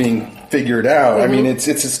still being figured out. Mm-hmm. I mean, it's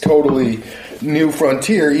this totally new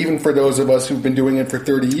frontier, even for those of us who've been doing it for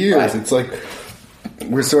 30 years. Right. It's like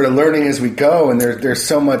we're sort of learning as we go, and there's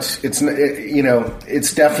so much.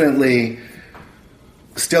 It's definitely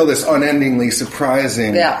still this unendingly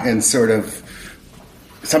surprising and sort of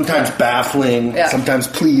sometimes baffling, sometimes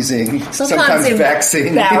pleasing, sometimes vexing,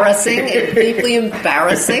 embarrassing, deeply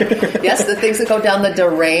embarrassing. Yes, the things that go down the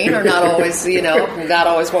drain are not always, not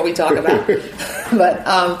always what we talk about.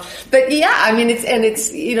 But yeah, I mean, it's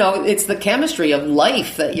the chemistry of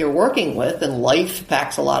life that you're working with, and life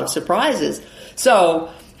packs a lot of surprises. So,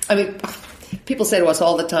 I mean, people say to us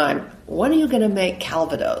all the time, when are you going to make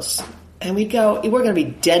Calvados? And we go, we're going to be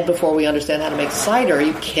dead before we understand how to make cider. Are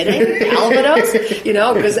you kidding? Calvados?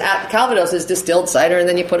 Because Calvados is distilled cider, and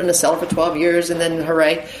then you put it in a cellar for 12 years, and then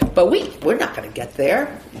hooray. But we're not going to get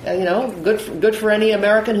there. Good for any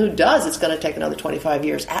American who does. It's going to take another 25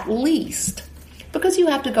 years at least. Because you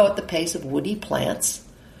have to go at the pace of woody plants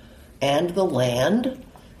and the land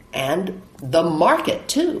and the market,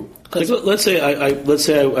 too. Like, let's say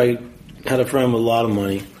I had a friend with a lot of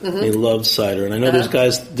money. Mm-hmm. And he loved cider, and I know there's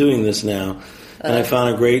guys doing this now. And I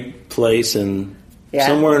found a great place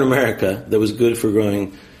somewhere in America that was good for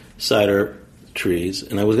growing cider trees,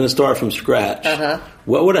 and I was going to start from scratch.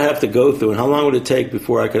 What would I have to go through, and how long would it take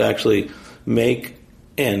before I could actually make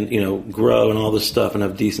and grow and all this stuff and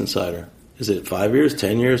have decent cider? Is it 5 years,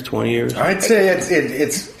 10 years, 20 years? I'd say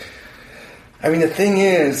it's. I mean, the thing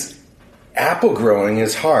is, apple growing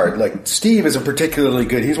is hard. Like, Steve is particularly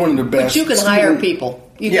good. He's one of the best. But you can hire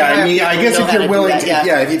people. I guess if you're willing to,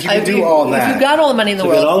 if you can do all that. If you've got all the money in the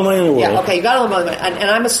world. Got all the money in the world. Yeah, okay, you got all the money. And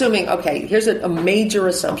I'm assuming, here's a major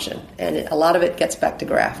assumption, and a lot of it gets back to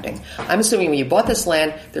grafting. I'm assuming when you bought this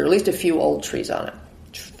land, there are at least a few old trees on it.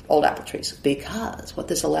 Old apple trees, because what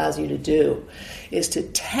this allows you to do is to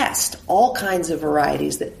test all kinds of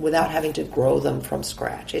varieties that without having to grow them from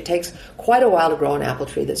scratch. It takes quite a while to grow an apple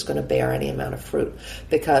tree that's going to bear any amount of fruit,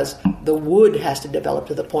 because the wood has to develop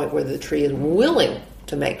to the point where the tree is willing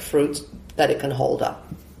to make fruits that it can hold up,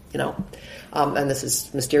 and this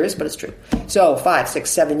is mysterious, but it's true. So 5, 6,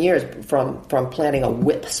 7 years from planting a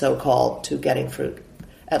whip, so-called, to getting fruit,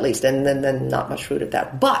 at least, and then not much fruit at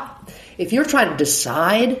that. But if you're trying to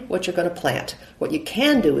decide what you're going to plant, what you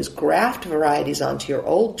can do is graft varieties onto your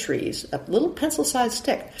old trees, a little pencil-sized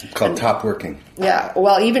stick. It's called top working. Yeah,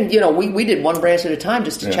 well, even, we did one branch at a time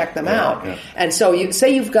just to check them out. Yeah. And so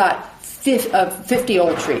you've got 50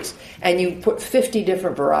 old trees, and you put 50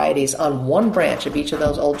 different varieties on one branch of each of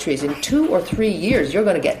those old trees. In 2 or 3 years, you're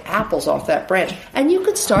going to get apples off that branch, and you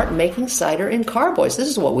could start making cider in carboys. This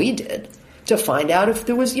is what we did. to find out if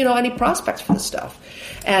there was, any prospects for this stuff.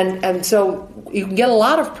 And so you can get a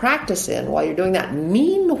lot of practice in while you're doing that.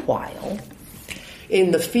 Meanwhile,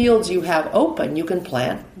 in the fields you have open, you can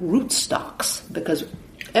plant rootstocks, because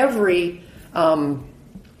every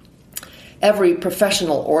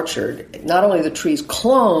professional orchard, not only the trees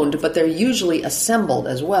cloned, but they're usually assembled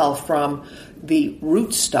as well from the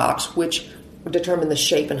rootstocks, which determine the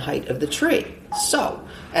shape and height of the tree. So,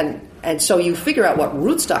 and so you figure out what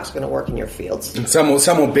rootstock's going to work in your fields. And some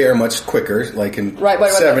will bear much quicker, like in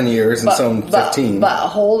 7 years, and some 15. But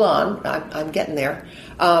hold on, I'm getting there.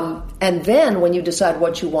 And then when you decide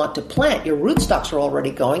what you want to plant, your rootstocks are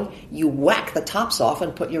already going, you whack the tops off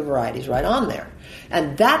and put your varieties right on there.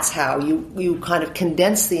 And that's how you kind of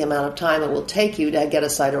condense the amount of time it will take you to get a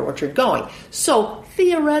cider orchard going. So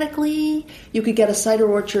theoretically, you could get a cider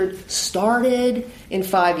orchard started in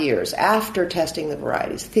 5 years after testing the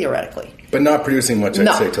varieties, theoretically. But not producing much, I'd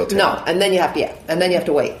say, till 10. No, and then you have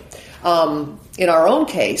to wait. In our own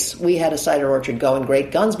case, we had a cider orchard going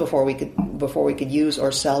great guns before we could use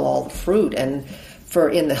or sell all the fruit. And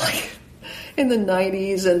in the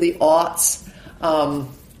 90s and the aughts,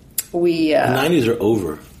 the 90s are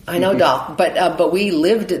over. I know, Doc, but we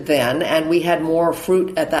lived then, and we had more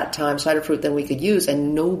fruit at that time, cider fruit, than we could use,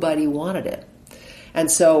 and nobody wanted it. And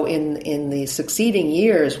so in the succeeding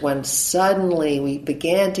years, when suddenly we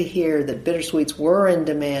began to hear that bittersweets were in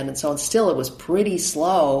demand and so on, still it was pretty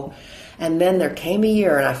slow. And then there came a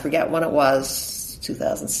year, and I forget when it was,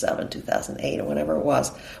 2007, 2008, or whenever it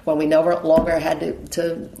was, when we no longer had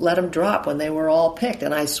to let them drop when they were all picked.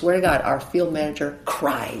 And I swear to God, our field manager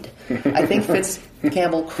cried. I think Fitz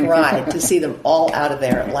Campbell cried to see them all out of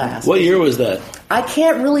there at last. What year was that? I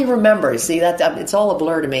can't really remember. See, it's all a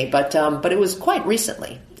blur to me. But it was quite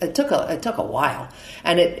recently. It took a while,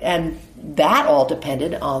 and that all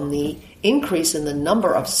depended on the increase in the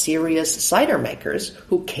number of serious cider makers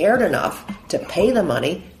who cared enough to pay the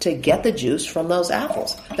money to get the juice from those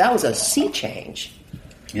apples. That was a sea change.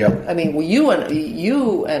 Yep. I mean, you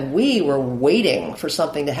and we were waiting for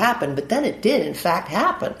something to happen, but then it did, in fact,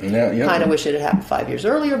 happen. Yeah. Kind of wish it had happened 5 years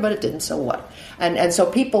earlier, but it didn't, so what? And so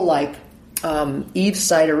people like Eve's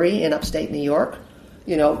Cidery in upstate New York,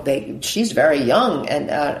 she's very young,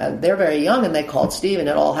 and they're very young, and they called Steve, and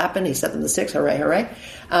it all happened. He sent them the 6, hooray, hooray.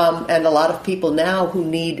 And a lot of people now who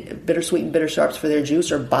need bittersweet and bitter sharps for their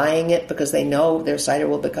juice are buying it because they know their cider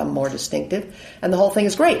will become more distinctive, and the whole thing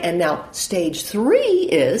is great. And now stage 3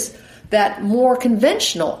 is that more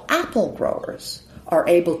conventional apple growers are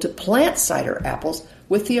able to plant cider apples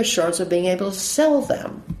with the assurance of being able to sell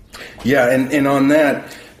them. Yeah, and on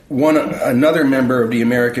that, another member of the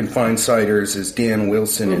American Fine Ciders is Dan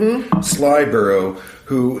Wilson in Slyboro,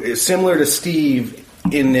 who is similar to Steve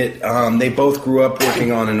in that they both grew up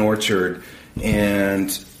working on an orchard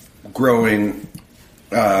and growing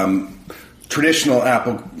traditional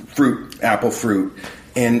apple fruit, but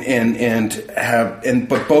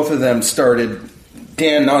both of them started.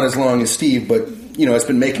 Dan not as long as Steve, but has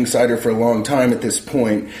been making cider for a long time at this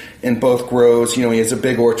point, and both grows. He has a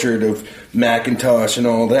big orchard of Macintosh and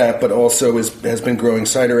all that, but also has been growing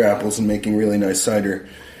cider apples and making really nice cider.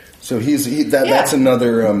 So that's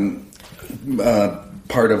another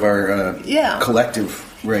part of our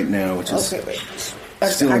collective right now, which is still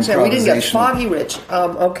improvisational. We didn't get Foggy Ridge.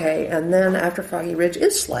 And then after Foggy Ridge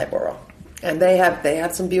is Slyboro, and they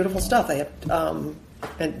have some beautiful stuff. They have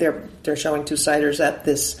and they're showing 2 ciders at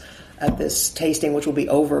this tasting, which will be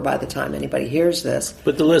over by the time anybody hears this.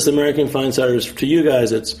 But the list of American Fine Ciders, to you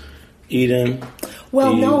guys, it's Eden.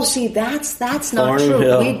 Well, Eves, no, see, that's not Farnham true.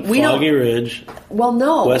 Hill, We Foggy Ridge. Well,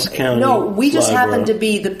 no, West County. No, we just Slyboro. happen to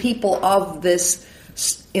be the people of this.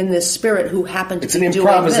 In this spirit, who happen to it's be an doing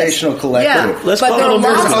improvisational this. collective. Yeah, Let's but call there are them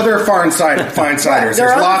There's lots other fine ciders. Right,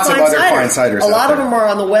 There's lots of other fine ciders. A lot out of there. them are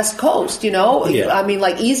on the West Coast. Yeah. I mean,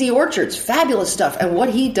 like Easy Orchards, fabulous stuff. And what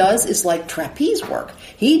he does is like trapeze work.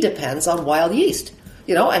 He depends on wild yeast.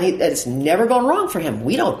 And it's never gone wrong for him.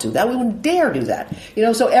 We don't do that. We wouldn't dare do that.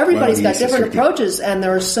 So everybody's got different approaches, and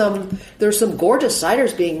there's some gorgeous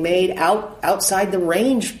ciders being made outside the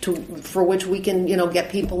range for which we can get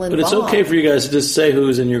people involved. But it's okay for you guys to just say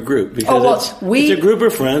who's in your group, because it's a group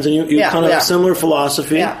of friends, and you kind of have a similar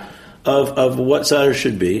philosophy of what cider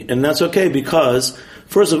should be, and that's okay because,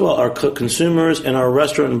 first of all, our consumers and our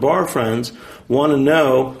restaurant and bar friends want to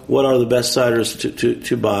know what are the best ciders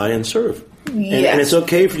to buy and serve. Yes. And it's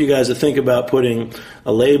okay for you guys to think about putting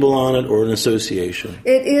a label on it or an association.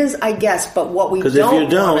 It is, I guess, but what we don't want to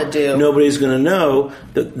do... Because if you don't, nobody's going to know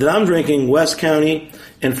that I'm drinking West County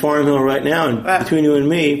and Farnham Hill right now, and between you and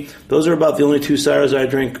me, those are about the only 2 ciders I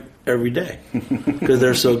drink every day because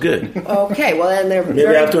they're so good. Okay, well, then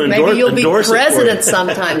maybe you'll be president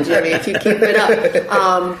sometime, Jimmy, if you keep it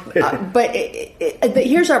up. But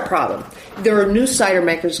here's our problem. There are new cider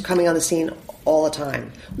makers coming on the scene all the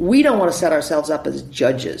time. We don't want to set ourselves up as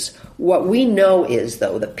judges. What we know is,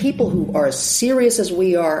 though, the people who are as serious as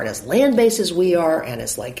we are and as land-based as we are and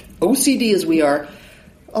as like OCD as we are,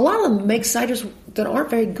 a lot of them make ciders that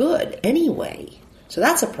aren't very good anyway. So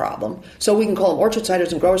that's a problem. So we can call them orchard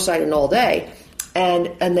ciders and grower cider all day,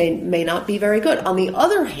 and they may not be very good. On the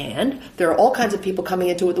other hand, there are all kinds of people coming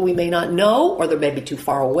into it that we may not know, or they may be too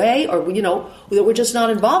far away, or that we're just not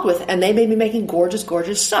involved with, and they may be making gorgeous,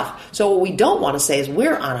 gorgeous stuff. So what we don't want to say is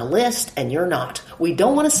we're on a list and you're not. We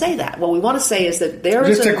don't want to say that. What we want to say is that there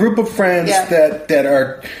is just a group of friends that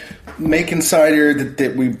are making cider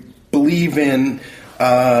that we believe in.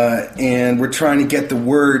 And we're trying to get the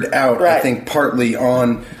word out, right. I think, partly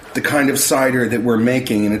on the kind of cider that we're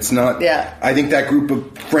making. And it's not... Yeah. I think that group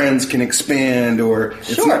of friends can expand, or...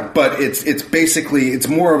 It's sure. Not, but it's basically... It's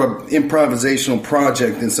more of an improvisational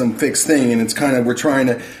project than some fixed thing. And it's kind of... We're trying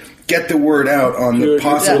to get the word out on the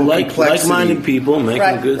possible complexity. Like-minded people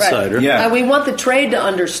making good cider. Yeah. And we want the trade to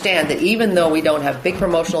understand that even though we don't have big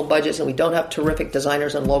promotional budgets and we don't have terrific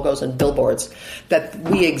designers and logos and billboards, that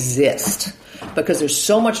we exist. Because there's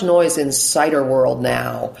so much noise in cider world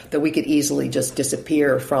now that we could easily just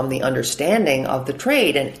disappear from the understanding of the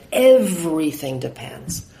trade, and everything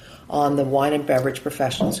depends on the wine and beverage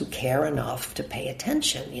professionals who care enough to pay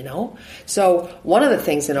attention, So one of the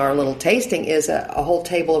things in our little tasting is a whole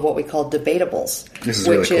table of what we call debatables,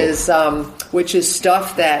 which is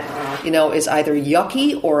stuff that, is either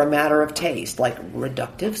yucky or a matter of taste, like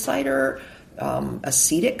reductive cider,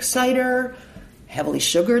 acetic cider, heavily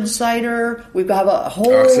sugared cider. We've got a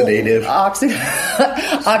whole oxidative,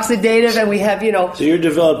 and we have So you're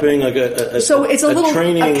developing like so it's a little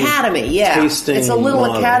training, academy, tasting it's a little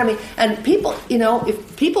model. Academy, and people,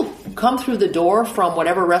 if people come through the door from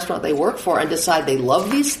whatever restaurant they work for and decide they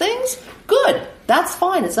love these things, good. That's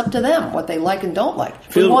fine. It's up to them what they like and don't like.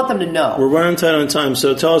 We want them to know. We're running tight on time,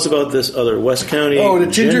 so tell us about this other West County. Oh, the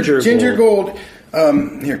ginger gold.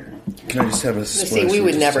 Here. Can I just have a splash? See, we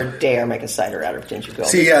would never dare make a cider out of ginger gold.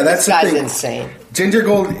 See, yeah, that's this guy's the thing. Insane. Ginger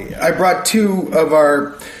gold. I brought two of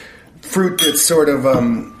our fruit that's sort of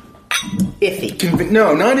iffy.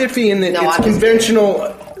 No, not iffy. It's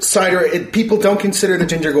conventional cider. People don't consider the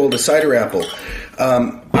ginger gold a cider apple.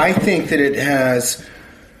 I think that it has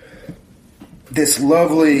this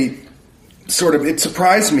lovely sort of. It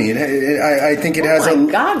surprised me. I think it has. Oh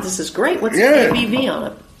my God, this is great. What's the ABV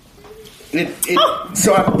on it?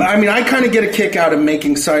 So I kind of get a kick out of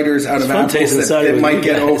making ciders out of apples that might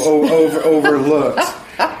get overlooked,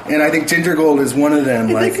 and I think ginger gold is one of them.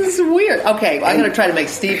 This is weird. Okay, I'm going to try to make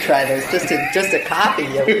Steve try this just to copy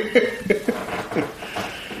you.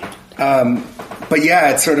 But yeah,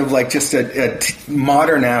 it's sort of like just a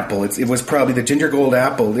modern apple. It was probably the ginger gold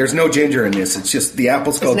apple. There's no ginger in this. It's just the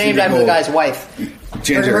apple's called ginger gold. It's named after the guy's wife.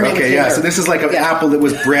 Ginger. Okay, yeah. So this is like an apple that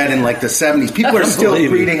was bred in like the 70s. People are still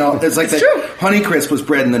breeding. It's like Honeycrisp was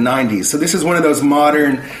bred in the 90s. So this is one of those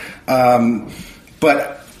modern.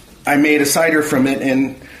 But I made a cider from it,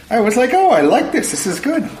 and I was like, oh, I like this. This is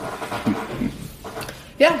good.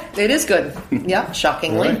 Yeah, it is good. Yeah,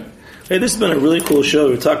 shockingly. Right. Hey, this has been a really cool show.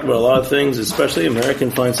 We've talked about a lot of things, especially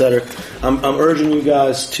American fine cider. I'm urging you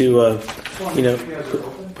guys to,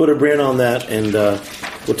 put a brand on that, and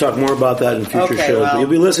we'll talk more about that in future shows. Well. But you'll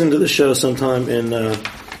be listening to the show sometime in,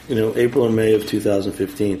 April and May of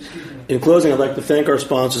 2015. In closing, I'd like to thank our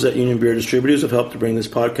sponsors at Union Beer Distributors who have helped to bring this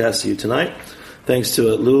podcast to you tonight. Thanks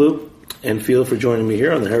to Lulu and Phil for joining me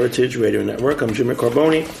here on the Heritage Radio Network. I'm Jimmy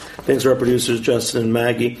Carboni. Thanks to our producers, Justin and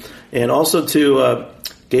Maggie, and also to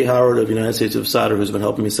Gay Howard of United States of Cider, who's been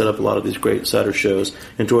helping me set up a lot of these great cider shows,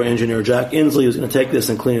 and to our engineer, Jack Inslee, who's going to take this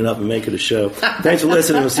and clean it up and make it a show. Thanks for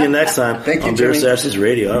listening. We'll see you next time on Beer Sessions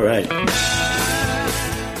Radio. All right.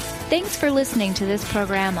 Thanks for listening to this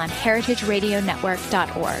program on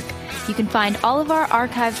heritageradionetwork.org. You can find all of our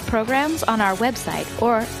archived programs on our website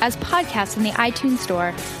or as podcasts in the iTunes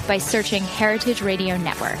Store by searching Heritage Radio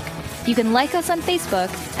Network. You can like us on Facebook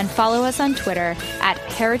and follow us on Twitter at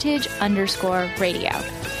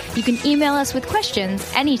 @heritage_radio. You can email us with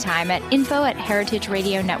questions anytime at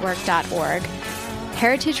info@heritageradionetwork.org.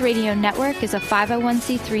 Heritage Radio Network is a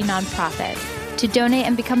 501c3 nonprofit. To donate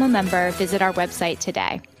and become a member, visit our website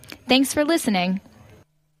today. Thanks for listening.